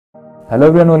Hello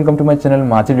everyone, welcome to my channel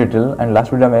Maths Detail and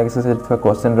last video में exercise था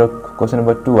question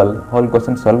number 12 whole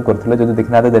question solve करथिले जदि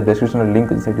देखना त डिस्क्रिप्शन रे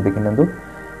लिंक सेठी देखि नंदु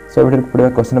so video पढिबा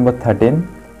question number 13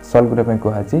 solve करे पे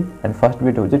कहछि एंड फर्स्ट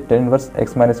बिट होछि tan inverse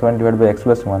x - 1 divide by x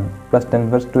 + 1 plus tan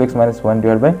inverse 2x - 1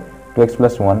 divide by 2x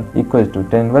 + 1 equals to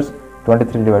tan inverse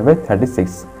 23 divide by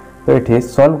 36 तो एठी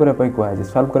सॉल्व करे पे कहछि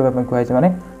सॉल्व करे पे कहछि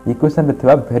माने इक्वेशन रे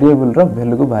थिबा वेरिएबल रो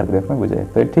वैल्यू को बाहर करे पे बुझाय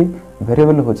तो एठी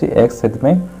वेरिएबल होछि x सेट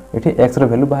में एठी x रो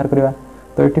वैल्यू बाहर करबा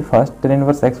तो एठी first tan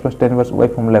inverse x plus tan inverse y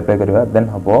formula apply करबा देन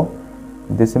हबो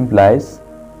this implies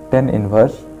tan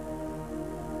inverse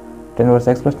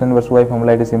x plus tan inverse y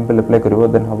formula it simple apply करबो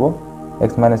देन हबो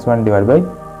x - 1 divide by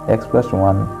x plus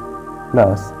 1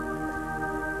 plus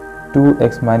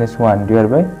 2x - 1 divide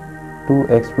by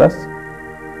 2x plus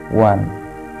 1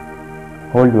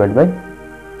 whole divide by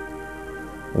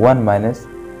 1 minus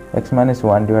x -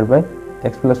 1 divide by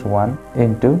x plus 1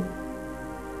 into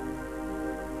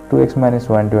 2x -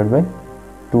 1 divided by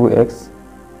 2x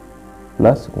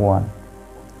plus 1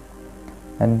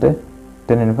 and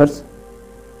tan inverse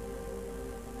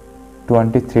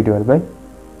 23 divided by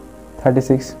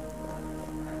 36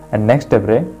 and next step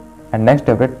रे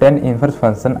tan inverse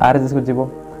function RHS को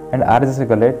जीवो and RHS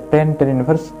गले tan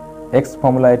inverse x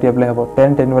formula eighty apply हबो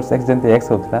tan inverse x जंते x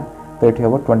होतला तो eighty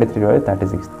हबो 23 divided by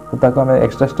 36 तो ताको हम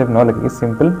एक्स्ट्रा स्टेप न लिखि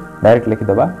सिंपल डायरेक्ट लिखि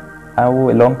दबा आ वो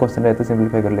लॉन्ग क्वेश्चन रे तो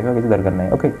सिंपलीफाई कर लिखा किसी दरकार नहीं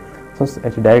ओके सो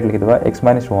एटी डायरेक्ट लिखि दबा x -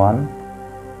 1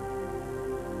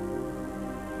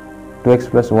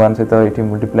 2x plus 1 से तो एटी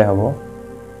मल्टीप्लाई हबो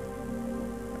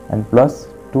and plus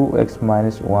 2x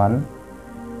 - 1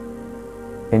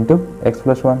 into x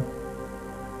plus 1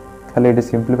 खाली एटी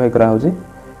सिंपलीफाई करा हो जी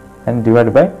and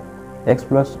divide by x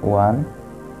plus 1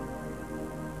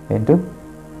 into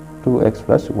 2x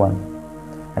plus 1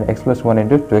 and x plus 1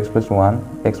 into 2x plus 1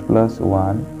 x plus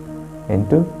 1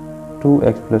 into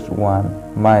 2x plus 1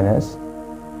 minus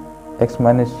x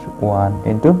minus 1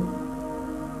 into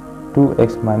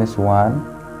 2x minus 1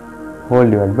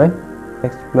 whole divided by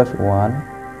x plus 1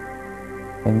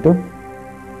 into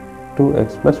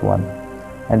 2x plus 1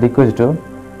 and equals to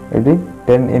it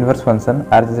tan inverse function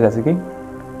RHS राशि की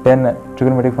tan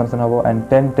trigonometric function हबो and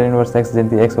tan inverse x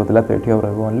जेंती x होतला तो एठी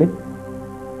रहबो only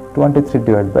 23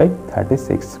 divided by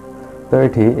 36 तो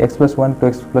एठी x plus 1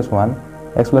 2x plus 1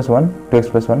 x plus 1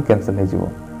 2x plus 1 cancel हो जीवो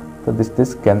तो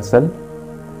दिस कैंसिल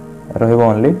रहबो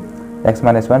only x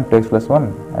minus 1 2x plus 1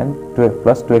 and 2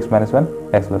 plus 2x minus 1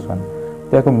 x plus 1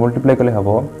 तो याको मल्टीप्लाई करले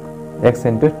हबो x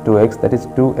into 2x that is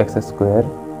 2x square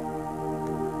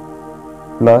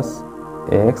plus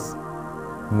x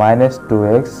minus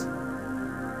 2x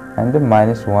and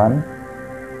minus 1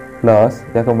 plus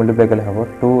याको multiply करले हबो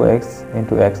 2x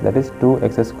into x that is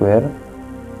 2x square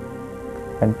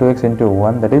and 2x into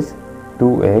 1 that is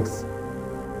 2x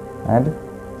and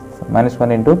minus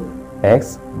 1 into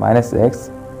x minus x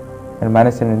and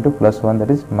minus 10 into plus 1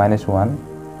 that is minus 1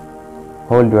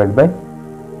 whole divided by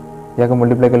याको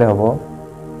multiply करले हबो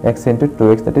x into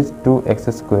 2x that is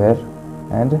 2x square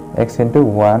and x into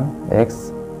 1x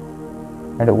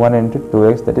and 1 into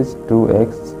 2x that is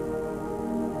 2x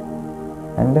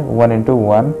and 1 into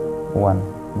 1 1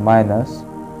 minus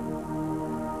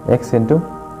x into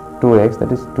 2x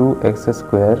that is 2x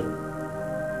square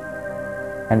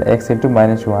and x into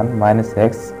minus 1 minus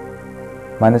x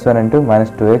minus 1 into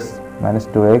minus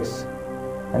 2x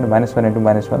and minus 1 into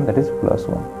minus 1 that is plus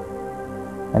 1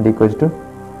 and equals to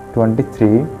 23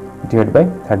 divided by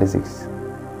 36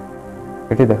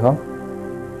 एठी देखो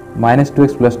minus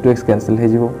 2x plus 2x cancel हे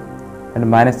जीवो and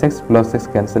minus x plus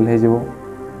x cancel हे जीवो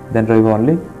then रहइबो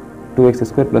only 2x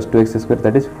square plus 2x square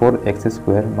that is 4x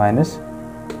square minus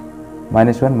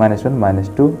minus 1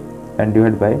 minus 2 and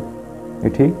divided by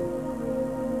एठी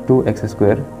 2x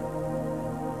square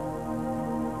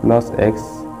plus x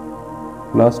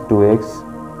plus 2x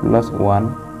plus 1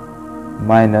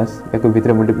 minus एक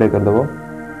भीतर multiply कर दबो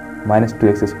minus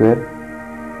 2x square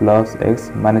plus x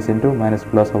minus into minus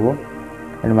plus होबो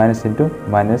and minus into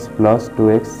minus plus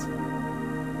 2x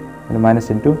and minus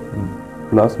into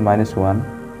plus minus 1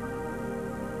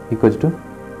 equals to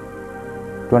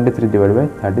 23 divided by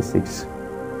 36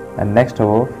 and next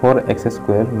होबो 4x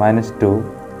square minus 2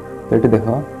 तो ये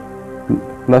देखो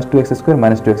plus 2x square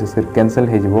minus 2x square cancel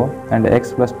हो जीवो and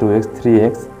x plus 2x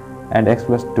 3x and x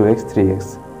plus 2x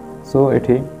 3x so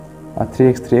एठी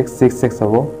 3x 3x 6x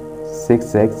होबो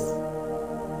 6x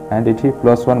and एठी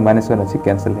plus 1 minus 1 अछि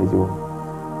cancel हो जीवो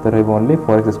तो रहबो only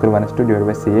 4x square minus 2 divided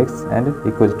by 6x and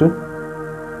equals to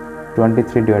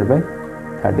 23 divided by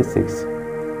 36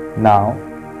 now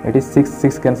it is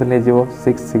 6 cancel हो जीवो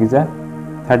 6 6 जा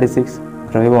 36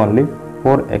 रहबो only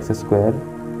 4x square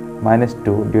minus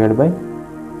 2 divided by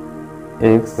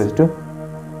x equals to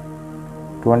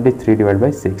 23 divide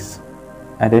by 6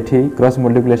 and एठी क्रॉस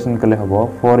मल्टीप्लिकेशन कले हबो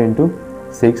 4 into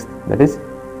 6 that is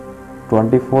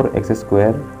 24x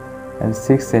square and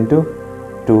 6 into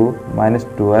 2 minus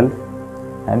 12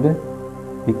 and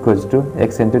equals to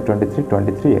x into 23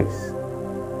 23x.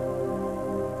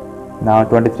 Now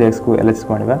 23x को LHS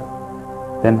को आनिबा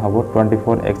then हबो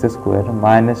 24x square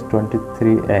minus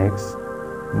 23x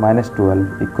minus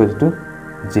 12 equals to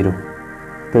 0.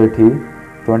 तो एठी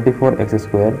 24x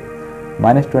square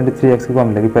minus 23x को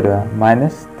हम लिखि परबा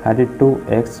minus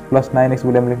 32x plus 9x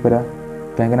बोले हम लिखि परबा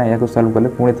कहीं ना या सॉल्व कले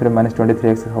पुणी थे माइनस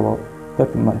 23x हम तो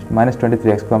माइनस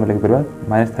 23x को हम लिख power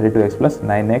minus 32x plus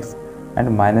 9x and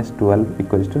minus 12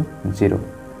 equals to 0.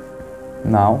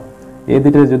 Now ये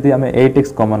दुटे जदि आम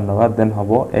 8x कॉमन नवा देन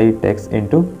हम 8x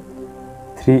into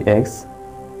 3x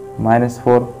minus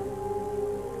 4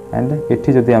 and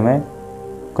इठी जदि आम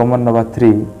कॉमन नवा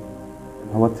 3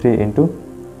 हम 3 into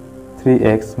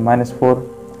 3x minus 4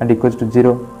 and equals to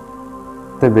 0.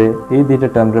 तेबे ये दुटा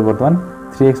टर्म रे बर्तमान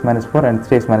 3x minus 4 and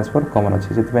 3x minus 4 common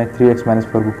अच्छी जो 3x minus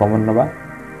 4 को common नवा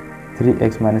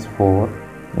 3x minus 4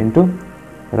 into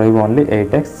रही only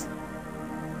 8x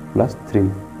plus 3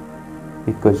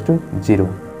 equals to 0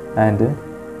 and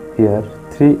here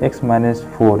 3x minus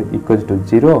 4 equals to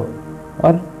 0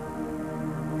 और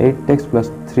 8x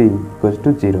plus 3 equals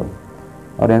to 0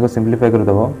 और यहाँ को simplify कर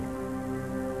दबो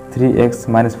 3x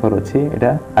minus 4 अच्छी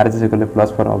इटा RHS को ले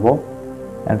plus 4 होबो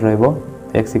and रही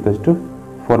x equals to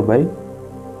 4 by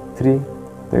 3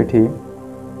 तो ये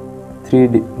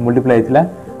 3 मल्टीप्लाई थिला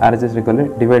RHS रे कले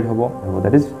डिवाइड होबो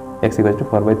that is x equals to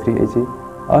 4 by 3 Aichi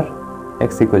और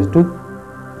x इक्वल्स टू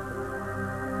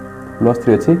प्लस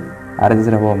 3 अछि RHS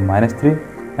रे होबो -3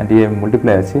 एंड ये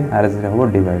मल्टीप्लाई अछि RHS रे होबो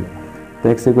डिवाइड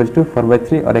तो x इक्वल्स टू 4 by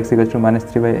 3 और x इक्वल्स टू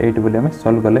 -3 by 8 बोले हम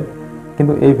सॉल्व कले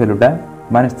किंतु ए वैल्यूटा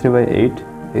 -3 by 8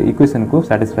 इक्वेशन को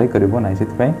सैटिस्फाई करबो नै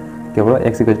सेति पय केवल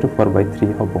x इक्वल्स टू 4 by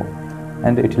 3 होबो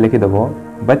एंड इठी लिखि दबो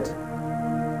but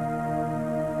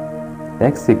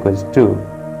x equals to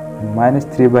minus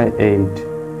 3 by 8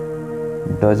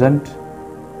 does not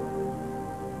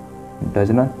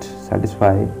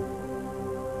satisfy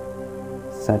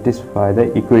the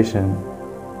equation,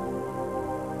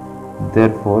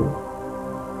 therefore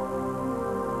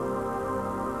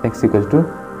x equals to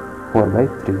 4 by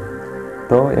 3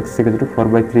 तो x equals to 4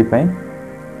 by 3 पे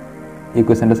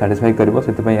equation to satisfy करिवो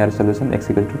सेति पे यार solution x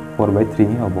equals to 4 by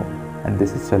 3 ही होबो and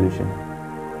this is solution.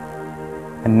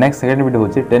 And next second video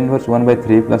होची tan inverse 1 by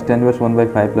 3 plus tan inverse 1 by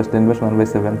 5 plus tan inverse 1 by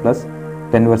 7 plus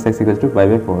tan inverse x equals to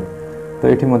 5 by 4 तो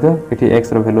एठी मते एठी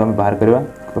x रो value हम बाहर करबा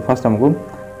तो फर्स्ट हमको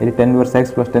एठी tan inverse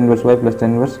x plus tan inverse y plus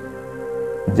tan inverse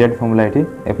z formula एठी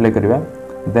अप्लाई करबा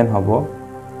देन हबो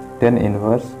tan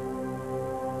inverse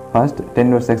first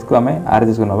tan inverse x को हमें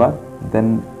RHS को नबा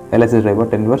देन LHS रहबो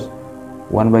tan inverse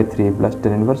 1 by 3 plus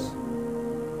tan inverse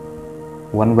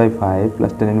 1 by 5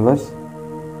 plus tan inverse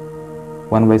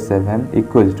 1 by 7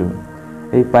 equals to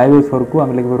A pi by 4 को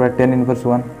हम लिख परबा tan inverse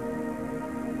 1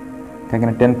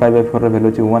 काकना tan pi by 4 row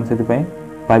value अछि 1 सेति पय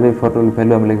pi by 4 रो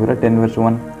वैल्यू हम लिख परबा tan inverse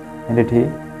 1 एंड एठी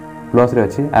प्लस रे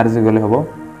अछि r जे गले हबो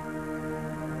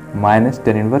minus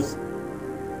tan inverse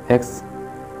x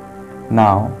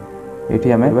now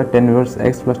एठी हमें tan inverse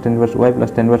x plus tan inverse y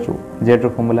plus tan inverse z रो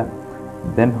फार्मूला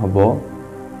देन हबो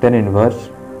tan inverse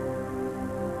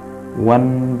 1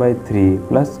 by 3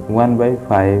 plus 1 by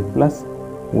 5 plus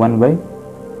 1 by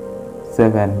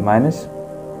 7 minus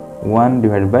 1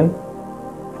 divided by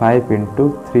 5 into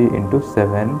 3 into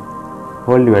 7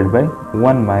 whole divided by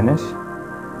 1 minus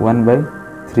 1 by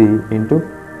 3 into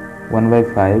 1 by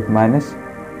 5 minus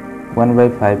 1 by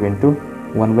 5 into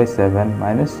 1 by 7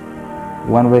 minus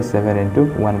 1 by 7 into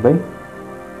 1 by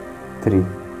 3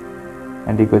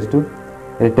 and equals to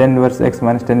tan inverse x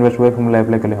minus tan inverse y formula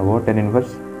apply कले हबो tan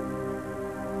inverse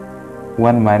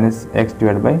 1 minus x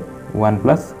divided by 1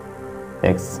 plus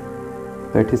x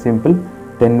तो एठी simple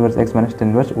tan inverse x minus tan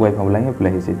inverse y formula ही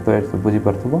apply हिसी तो एठी बुझी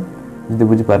परथबो जदि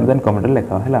बुझी पार then comment रे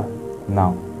लेखा हैला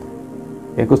नाउ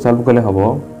एको सॉल्व कले हबो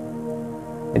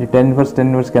एठी tan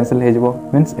inverse कैंसिल हे जबो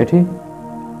मींस एठी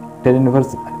tan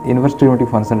inverse ट्रिगोनोमेट्रिक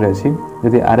फंक्शन रे अछि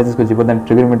जदि RHS को जीवो देन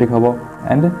ट्रिगोनोमेट्रिक हबो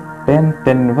and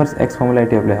tan inverse x formula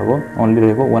एठी अप्लाई हबो ओनली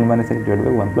रहबो 1 minus x divided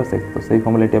by 1 plus x तो सही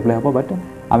फार्मूला एठी अप्लाई हबो बट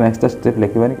हम एक्स्ट्रा स्टेप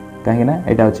लिखबानी काहे ना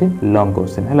एटा अछि लॉन्ग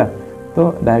क्वेश्चन हैला तो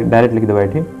डायरेक्ट लिख देबा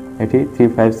एठी 3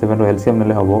 5 7 रो एलसीएम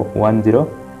नले हबो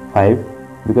 105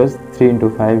 because 3 into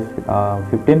 5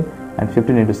 15 and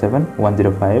 15 into 7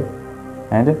 105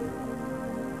 and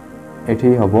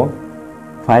एठी हबो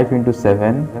 5 into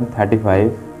 7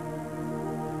 35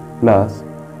 plus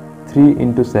 3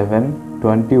 into 7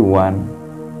 21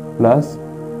 plus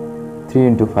 3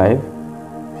 into 5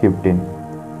 15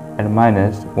 and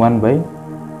minus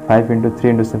 1/5 into 3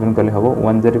 into 7 कले हम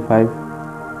 105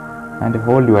 and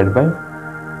whole divide by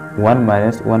 1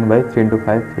 minus 1/3 into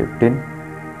 5 15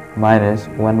 minus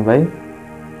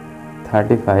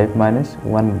 1/35 minus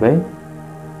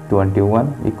 1/21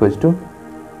 equals to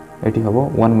eighty हम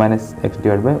 1 minus x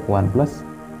divide by 1 plus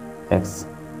x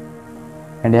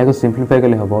and यहाँ को simplify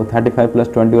कले हम 35 plus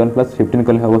 21 plus 15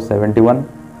 कले हम 71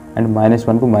 एंड माइनस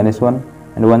 1 को माइनस 1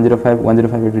 एंड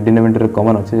 105 ये डिनोमिनेटर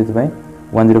कॉमन अच्छे से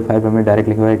 105 हमें डायरेक्ट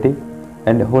लिखा है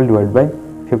एंड होल डिवाइड बाय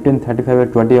 15 35 और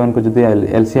 21 को जो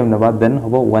एलसीएम नवा देन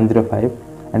हम 105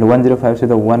 एंड 105 से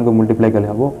 1 को मल्टीप्लाई कले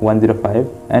हम 105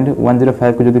 एंड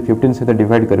 105 को जो 15 से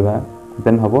डिवाइड करवा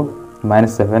देन हम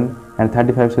 -7 एंड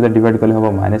 35 से डिवाइड कले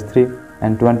हम -3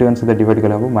 एंड 21 से डिवाइड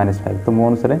कले हम -5 तो मो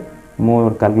अनुसार मो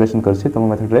कैलकुलेशन करछि तुम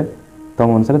मेथड रे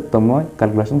तुम अनुसार तुम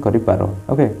कैलकुलेशन करि पारो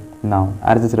ओके नाउ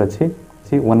आरएचएस रे अछि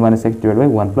 1 minus x divide by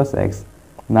 1 plus x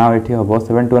now एठी हबो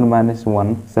 71 माइनस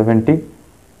 1 70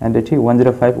 एंड एठी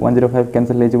 105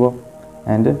 कैंसिल ले जिवो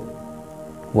एंड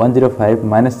 105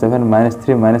 माइनस 7 माइनस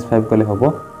 3 माइनस 5 कले हबो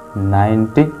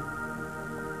 90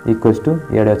 इक्वल्स टू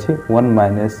याडे अछि 1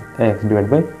 minus x divide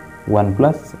by 1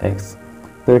 plus x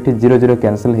तो एठी 0 0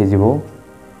 कैंसिल हे जिवो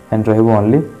एंड रहबो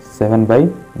only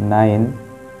 7/9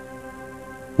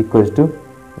 equals to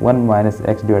 1 minus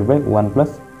x divide by 1 plus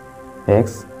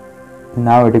x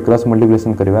now eighty cross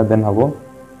multiplication करबा देन हबो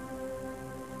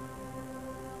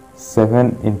 7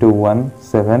 into 1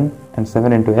 7 and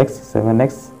 7 into x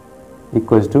 7x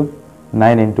equals to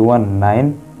 9 into 1 9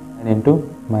 and into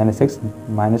minus x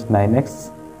minus 9x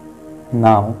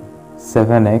now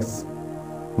 7x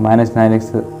minus 9x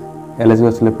ls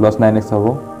equals to plus 9x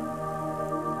habo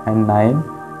and 9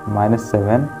 minus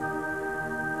 7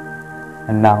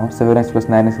 and now 7x plus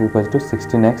 9x equals to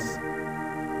 16x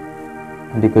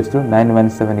and equals to 9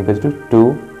 minus 7 equals to 2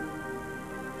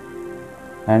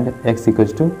 and x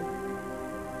equals to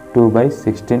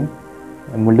 2/16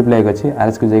 multiply गछि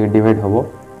RS को जाके divide हबो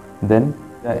then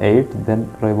 8 then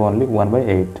रहबो only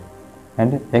 1/8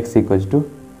 and x equals to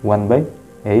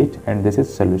 1/8 and this is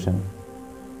solution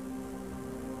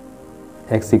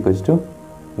x equals to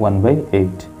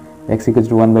 1/8 x equals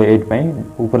to 1/8 पई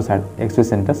ऊपर side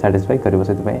expression ता satisfy करबो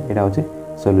सेति पई एटा होछि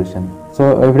solution so A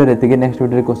video रेतिके next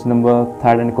video question number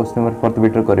 3 and question number 4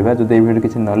 video करबा जदि ए वीडियो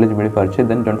किछि knowledge mill परछे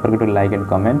then don't forget to like and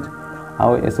comment आउ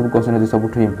ए सब क्वेश्चन अछि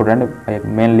सबठु इंपोर्टेंट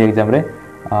मेनली एग्जाम रे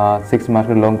 6 मार्क्स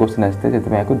रे लॉन्ग क्वेश्चन आस्ते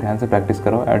जेते को ध्यान से प्रैक्टिस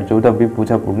करो एंड जोटा भी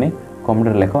पूछा पड़नी कमेंट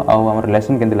रे लिखो आउ हमर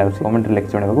लेसन केंति लागछि कमेंट रे लेख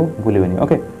जणेबा को भूलिबनी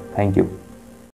ओके थैंक यू।